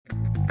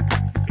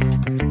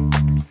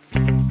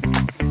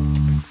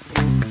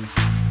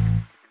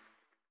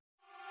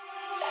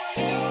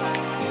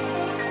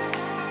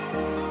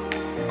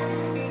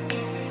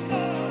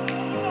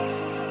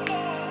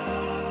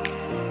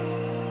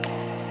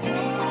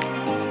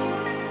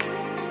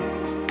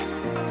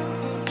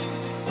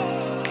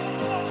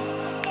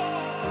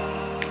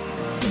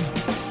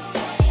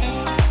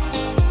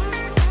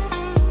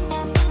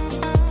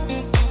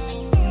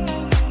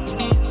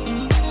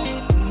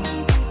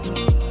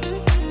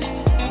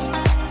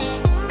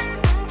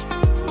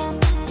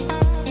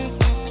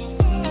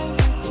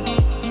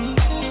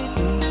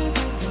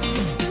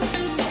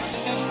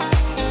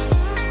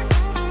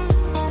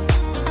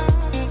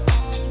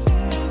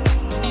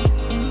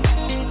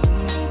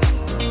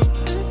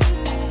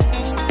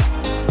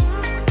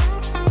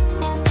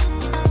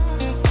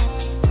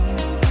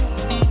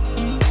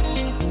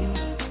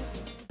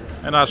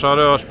Ένας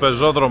ωραίος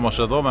πεζόδρομος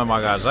εδώ με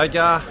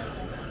μαγαζάκια,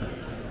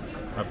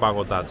 με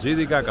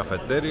παγωτατζίδικα,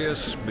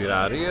 καφετέριες,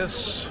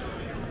 μπειραρίες.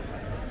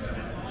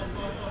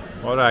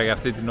 Ωραία για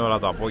αυτή την ώρα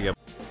το απόγευμα.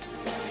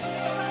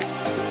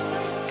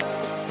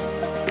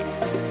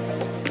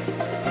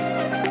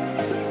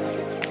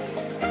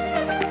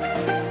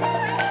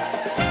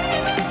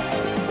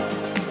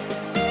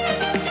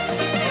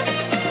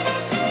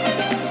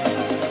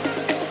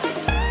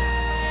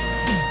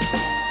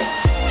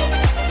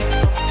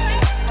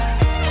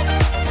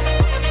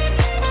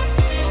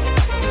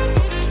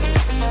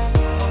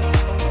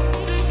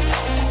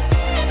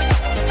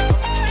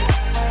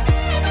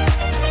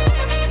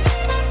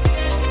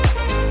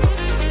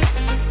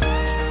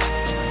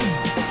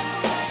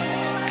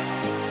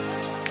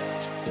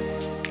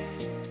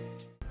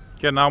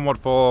 Και ένα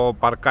όμορφο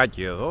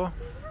παρκάκι εδώ,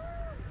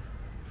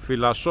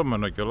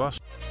 φυλασσόμενο κιόλας.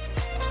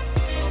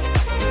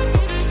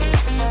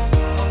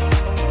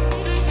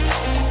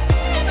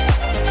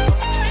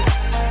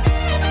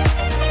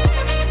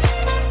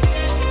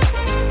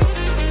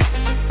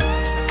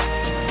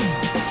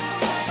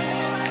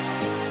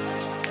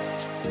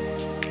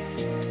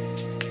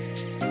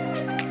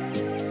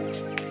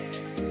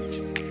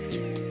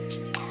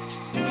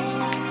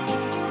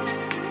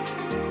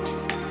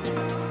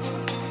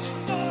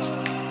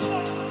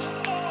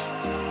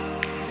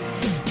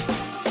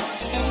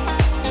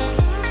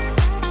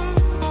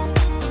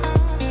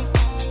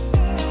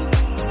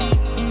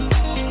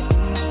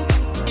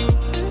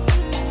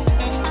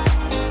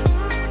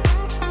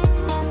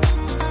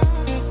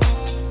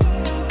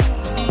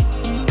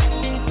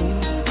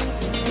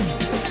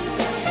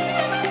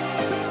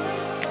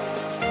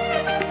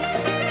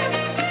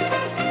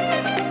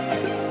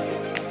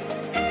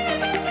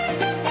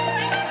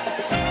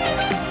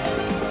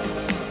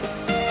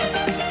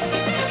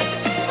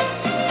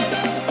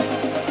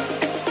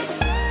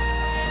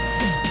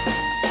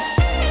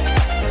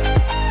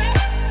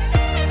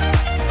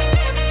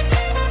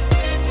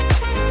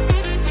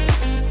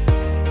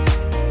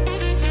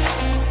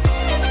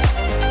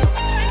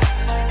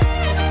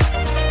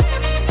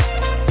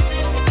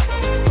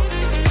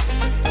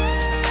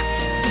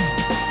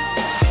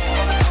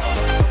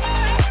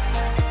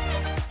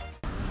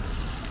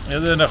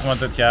 Δεν έχουμε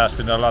τέτοια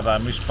στην Ελλάδα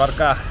εμείς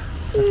πάρκα.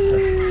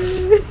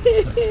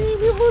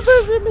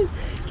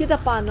 Κοίτα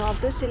πάνω,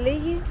 αυτό σε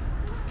λέγει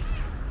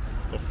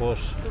Το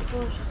φως. το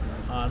φως.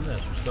 Α, ναι,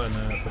 σωστά,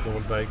 είναι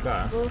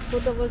φωτοβολταϊκά.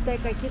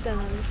 Φωτοβολταϊκά, κοίτα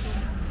να δεις.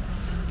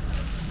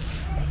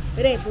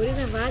 Ρε, μπορεί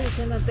να βάλεις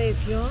ένα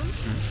τέτοιο.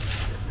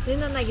 Δεν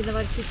είναι ανάγκη να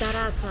βάλεις τη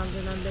ταράτσα αν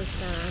δεν αντέχει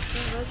ταράτσα.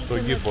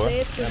 Στον κήπο,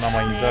 τέτοιο, ένα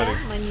μανιτάρι.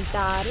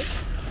 Μανιτάρι.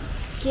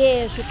 Και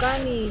σου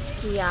κάνει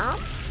σκιά.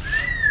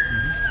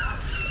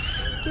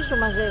 Και σου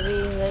μαζεύει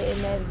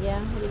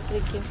ενέργεια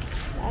ηλεκτρική.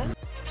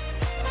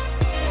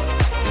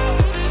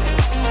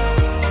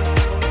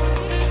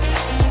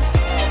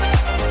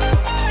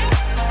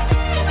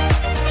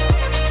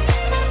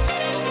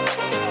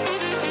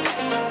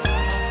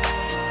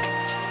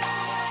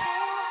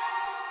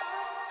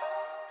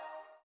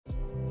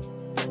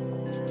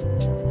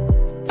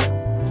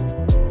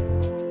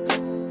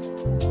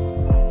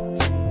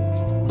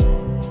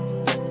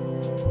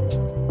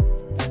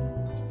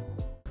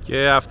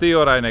 Και αυτή η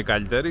ώρα είναι η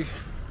καλύτερη.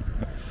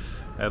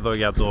 Εδώ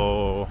για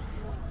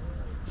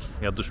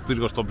τους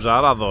πύργους των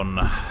Ψαράδων.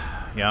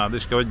 Για να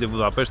δεις και όλη τη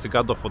Βουδαπέστη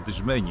κάτω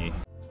φωτισμένη.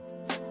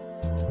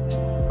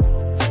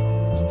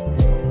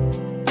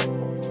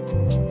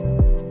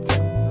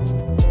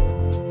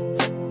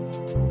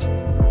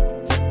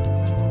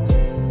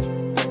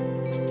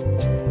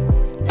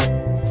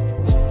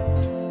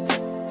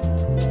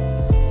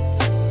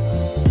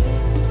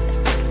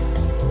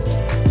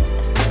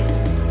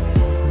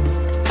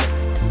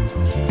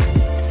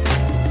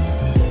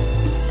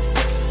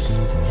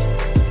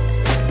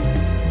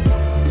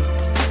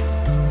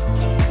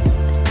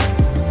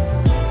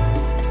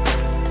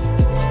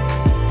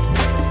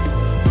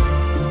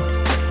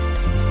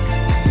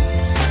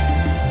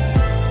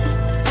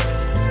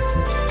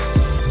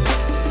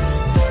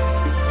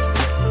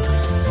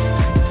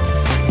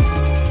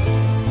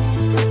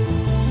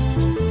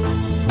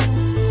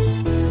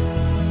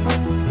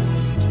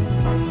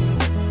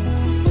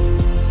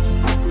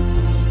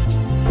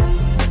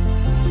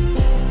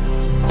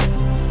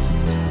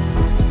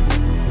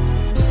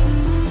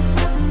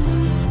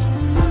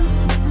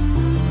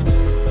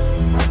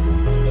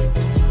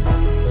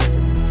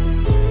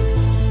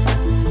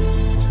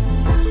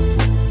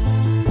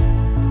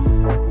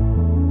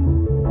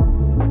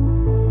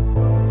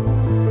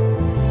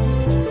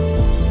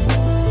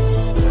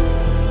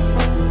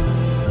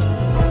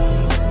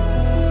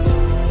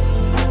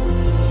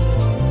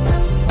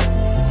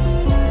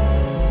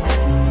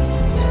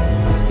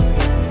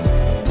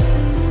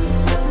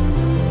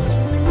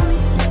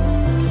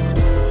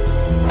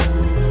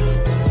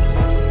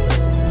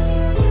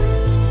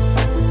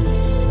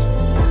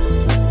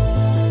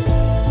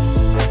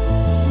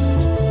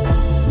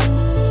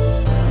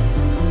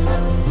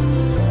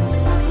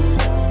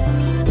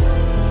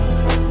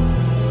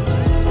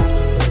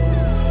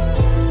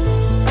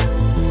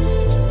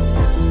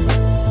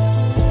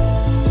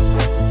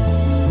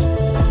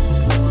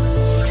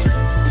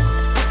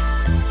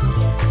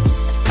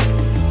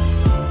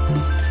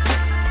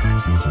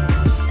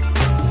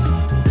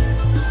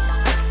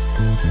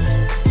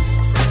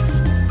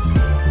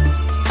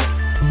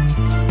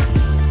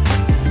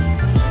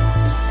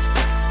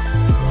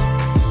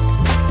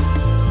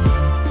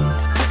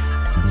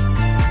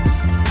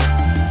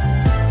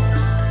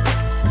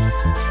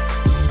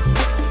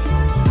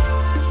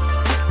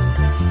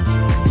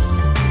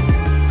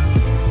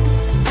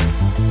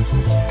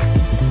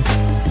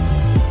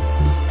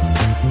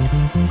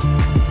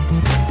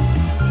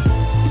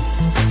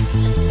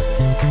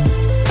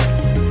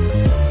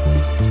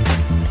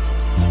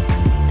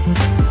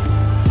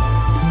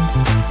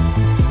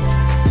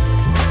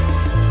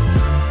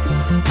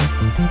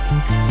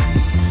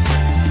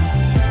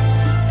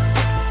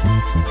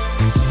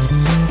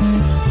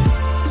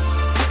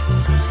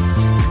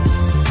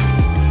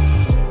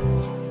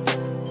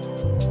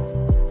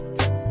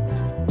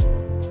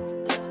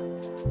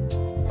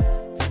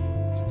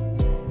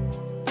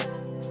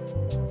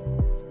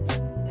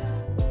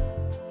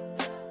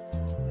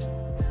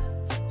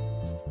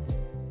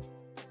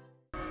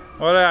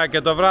 Ωραία,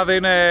 και το βράδυ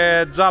είναι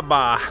τζάμπα.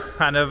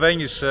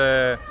 Ανεβαίνεις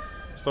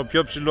στο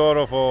πιο ψηλό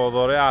όροφο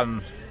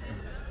δωρεάν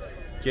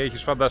και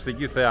έχεις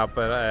φανταστική θέα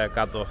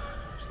κάτω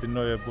στην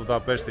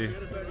Βουδαπέστη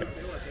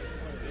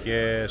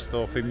και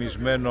στο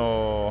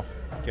φημισμένο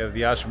και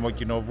διάσημο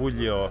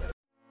κοινοβούλιο.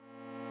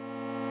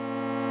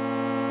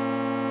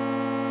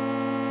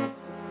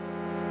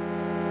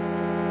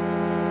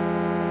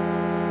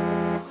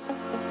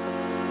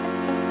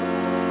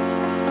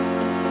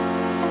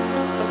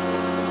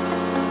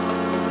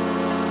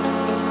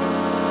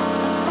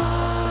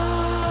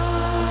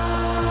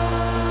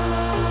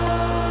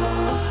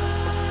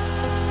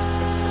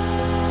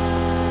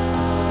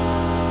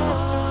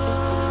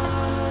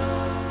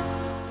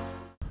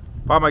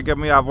 Πάμε και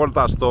μία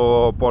βόλτα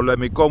στο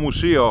Πολεμικό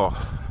μουσείο.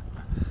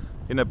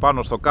 Είναι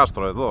πάνω στο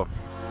κάστρο εδώ.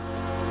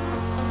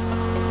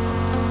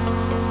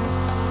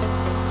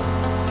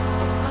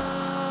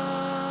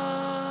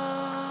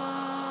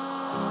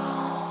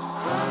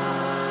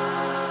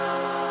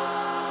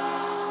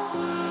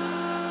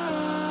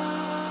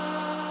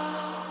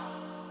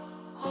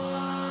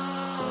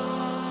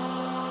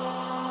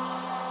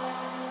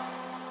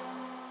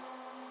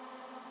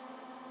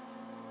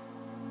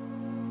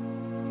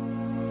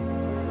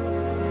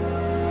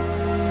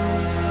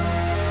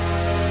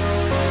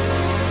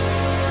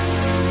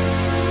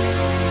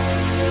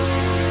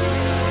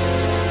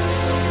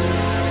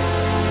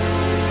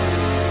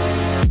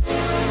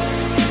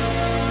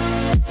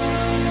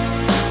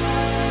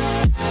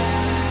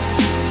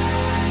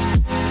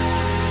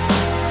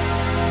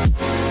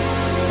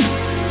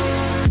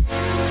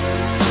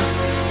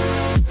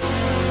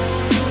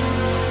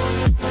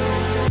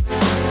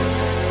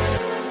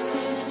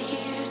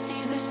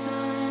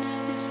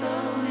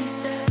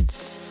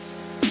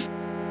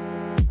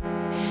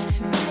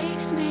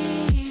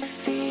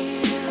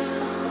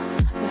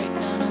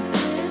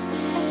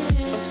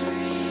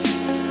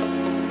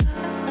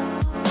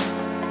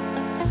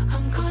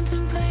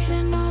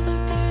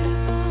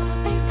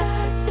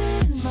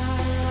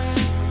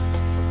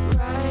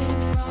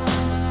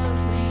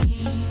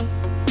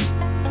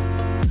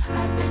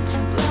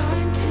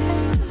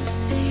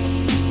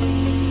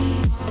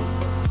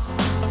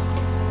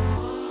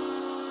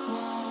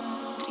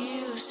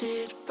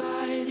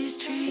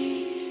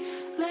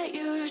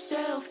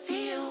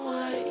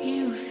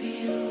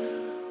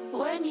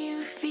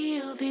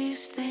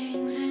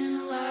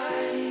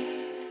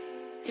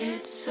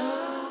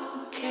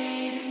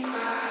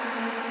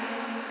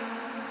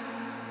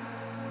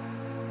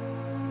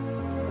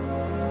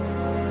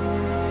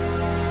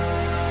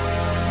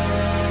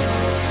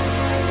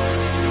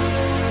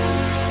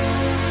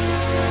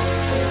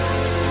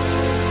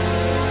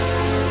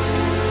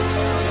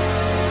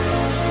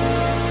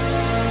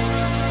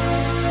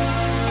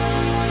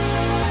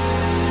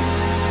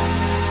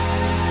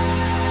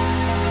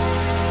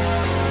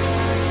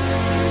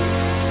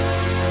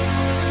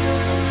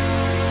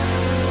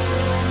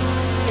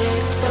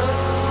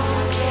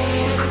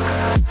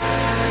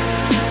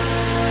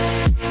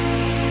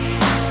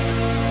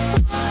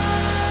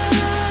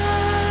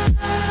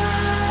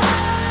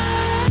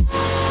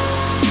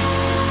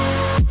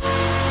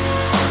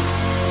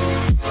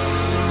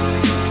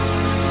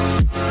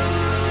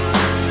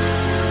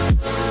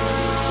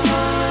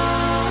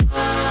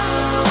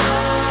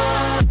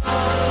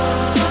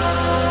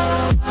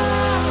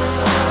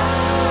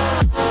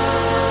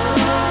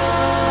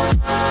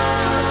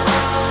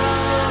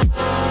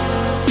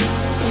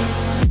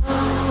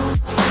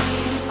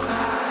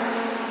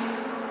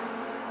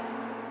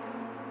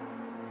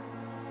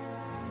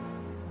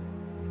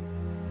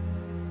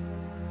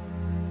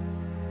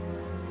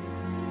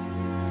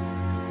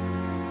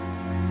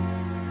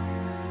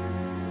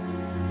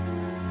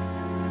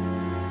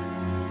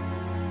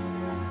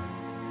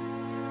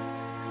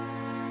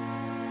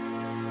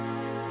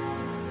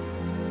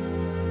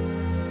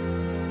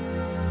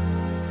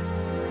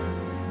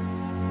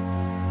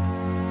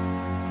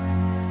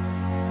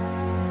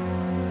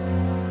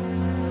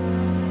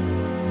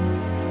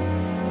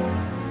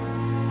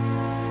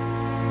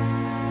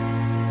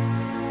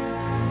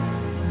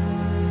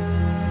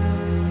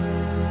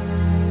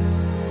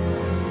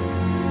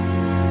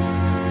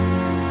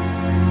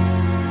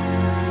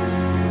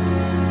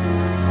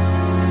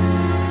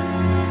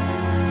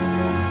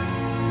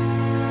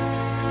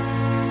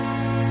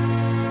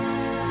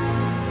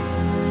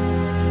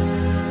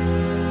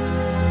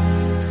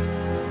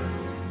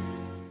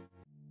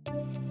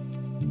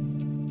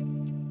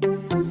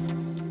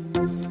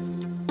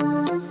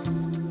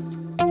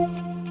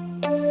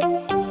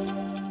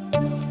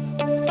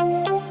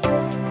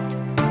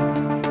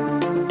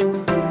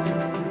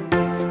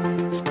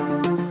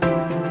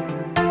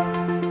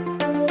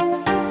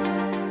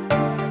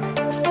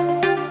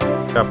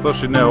 Και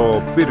αυτός είναι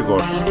ο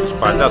πύργος της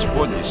παλιάς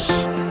πόλης.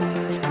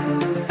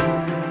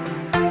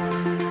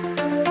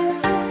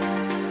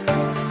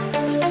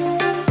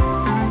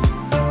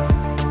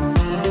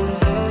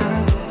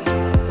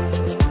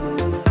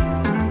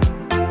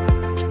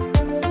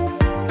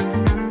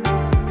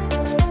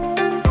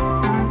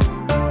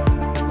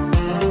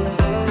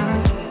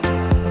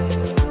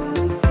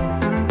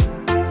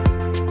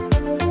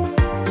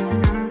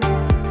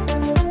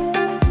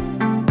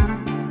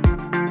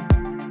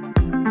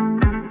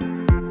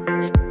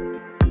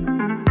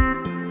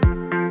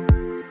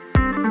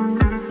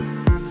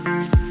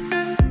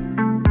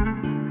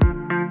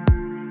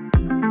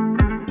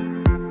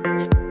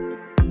 Ευχαριστώ.